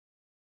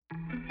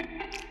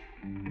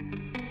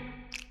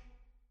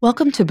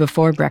Welcome to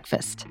Before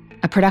Breakfast,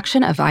 a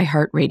production of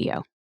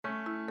iHeartRadio.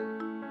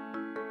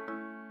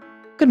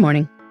 Good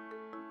morning.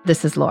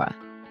 This is Laura.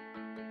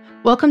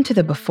 Welcome to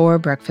the Before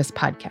Breakfast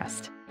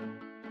podcast.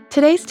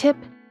 Today's tip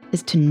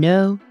is to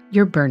know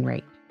your burn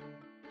rate.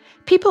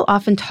 People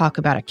often talk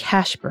about a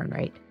cash burn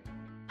rate,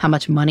 how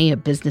much money a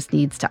business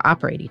needs to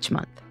operate each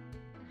month.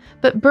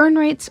 But burn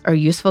rates are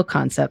useful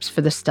concepts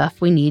for the stuff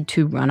we need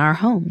to run our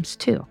homes,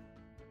 too.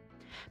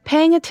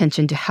 Paying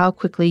attention to how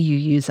quickly you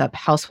use up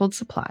household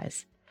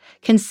supplies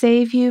can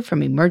save you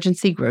from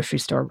emergency grocery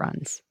store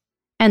runs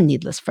and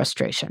needless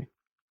frustration.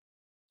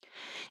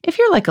 If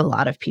you're like a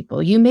lot of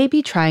people, you may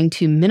be trying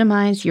to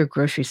minimize your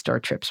grocery store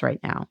trips right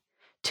now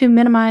to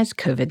minimize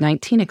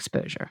COVID-19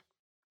 exposure.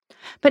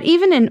 But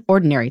even in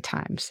ordinary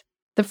times,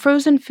 the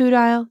frozen food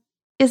aisle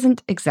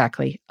isn't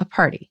exactly a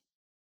party.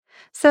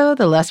 So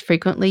the less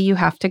frequently you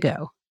have to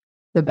go,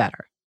 the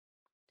better.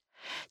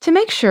 To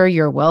make sure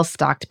you're well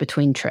stocked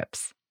between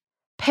trips,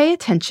 pay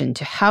attention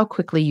to how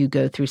quickly you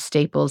go through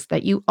staples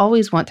that you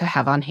always want to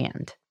have on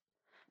hand.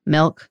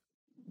 Milk,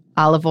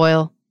 olive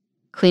oil,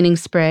 cleaning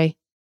spray,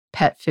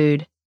 pet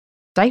food,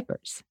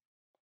 diapers.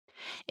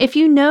 If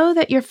you know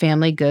that your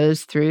family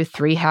goes through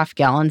 3 half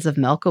gallons of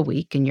milk a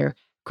week and you're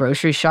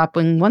grocery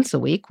shopping once a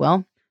week,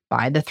 well,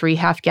 buy the 3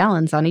 half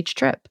gallons on each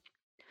trip.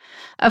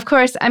 Of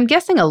course, I'm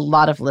guessing a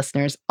lot of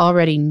listeners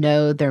already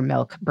know their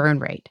milk burn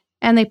rate,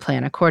 and they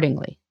plan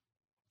accordingly.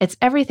 It's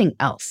everything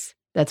else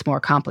that's more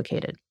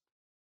complicated.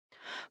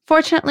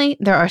 Fortunately,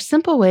 there are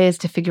simple ways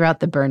to figure out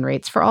the burn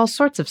rates for all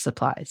sorts of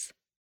supplies.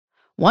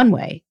 One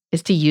way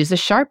is to use a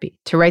Sharpie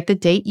to write the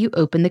date you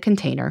opened the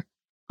container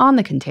on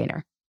the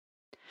container.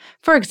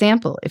 For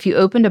example, if you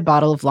opened a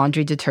bottle of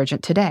laundry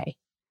detergent today,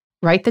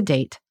 write the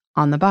date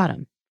on the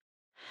bottom.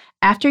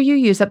 After you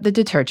use up the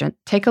detergent,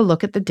 take a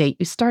look at the date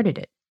you started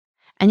it,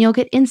 and you'll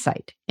get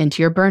insight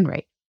into your burn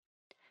rate.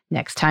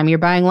 Next time you're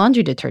buying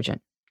laundry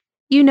detergent,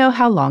 you know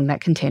how long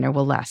that container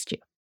will last you.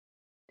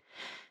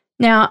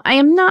 Now, I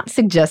am not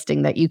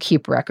suggesting that you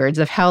keep records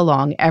of how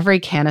long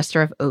every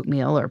canister of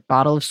oatmeal or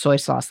bottle of soy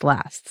sauce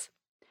lasts,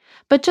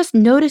 but just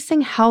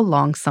noticing how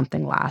long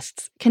something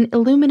lasts can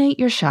illuminate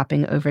your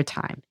shopping over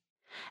time,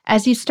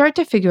 as you start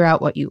to figure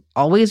out what you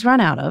always run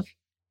out of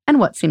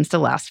and what seems to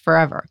last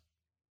forever.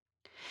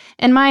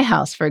 In my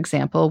house, for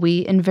example,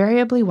 we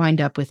invariably wind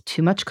up with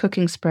too much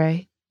cooking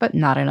spray, but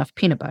not enough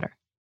peanut butter.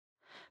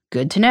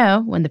 Good to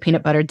know when the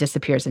peanut butter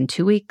disappears in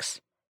 2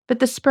 weeks, but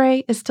the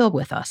spray is still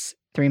with us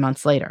 3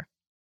 months later.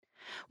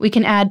 We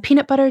can add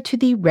peanut butter to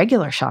the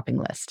regular shopping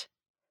list,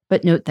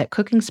 but note that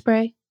cooking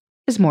spray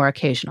is more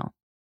occasional.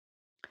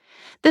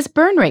 This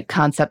burn rate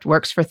concept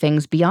works for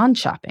things beyond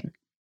shopping.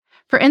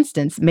 For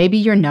instance, maybe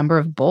your number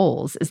of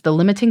bowls is the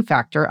limiting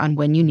factor on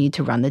when you need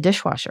to run the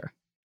dishwasher.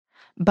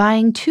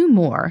 Buying 2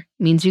 more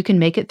means you can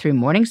make it through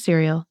morning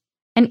cereal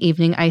and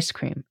evening ice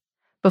cream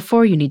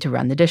before you need to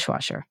run the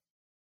dishwasher.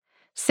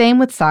 Same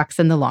with socks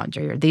in the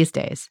laundry, or these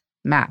days,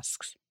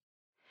 masks.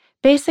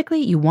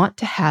 Basically, you want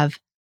to have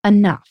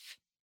enough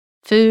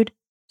food,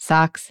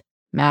 socks,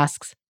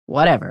 masks,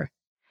 whatever,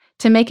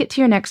 to make it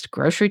to your next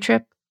grocery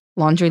trip,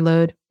 laundry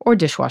load, or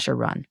dishwasher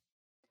run.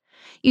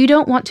 You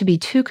don't want to be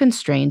too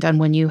constrained on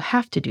when you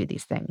have to do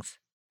these things.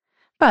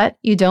 But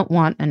you don't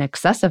want an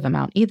excessive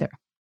amount either.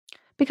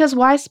 Because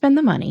why spend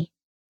the money,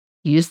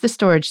 use the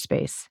storage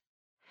space,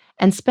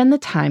 and spend the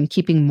time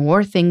keeping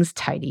more things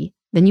tidy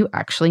than you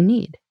actually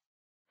need?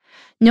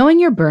 Knowing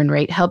your burn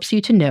rate helps you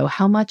to know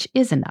how much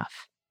is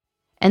enough.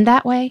 And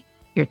that way,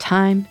 your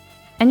time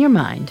and your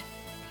mind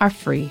are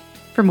free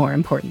for more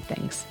important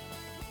things.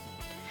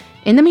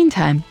 In the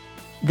meantime,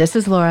 this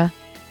is Laura.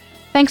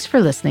 Thanks for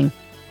listening,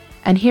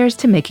 and here's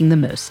to making the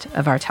most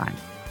of our time.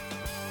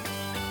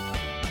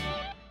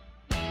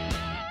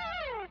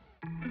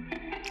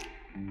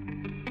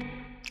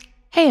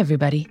 Hey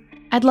everybody,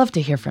 I'd love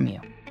to hear from you.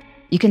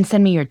 You can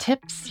send me your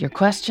tips, your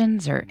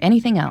questions, or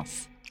anything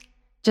else.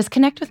 Just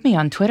connect with me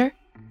on Twitter,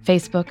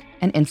 Facebook,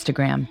 and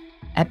Instagram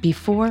at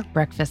Before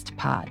Breakfast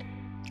Pod.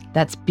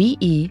 That's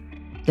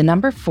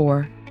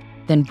BE4,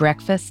 then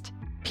breakfast,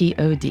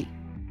 POD.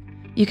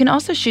 You can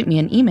also shoot me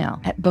an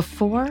email at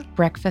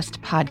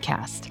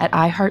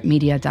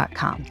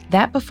beforebreakfastpodcast@iheartmedia.com.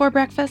 That Before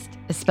Breakfast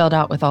is spelled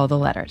out with all the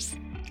letters.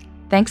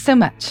 Thanks so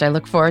much. I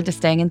look forward to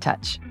staying in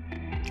touch.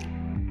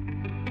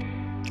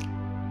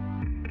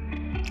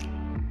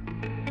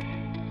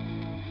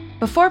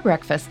 Before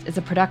Breakfast is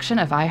a production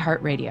of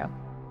iHeartRadio.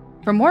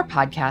 For more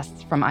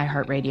podcasts from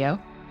iHeartRadio,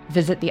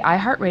 visit the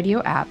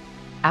iHeartRadio app,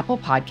 Apple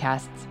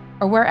Podcasts,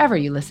 or wherever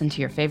you listen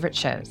to your favorite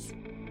shows.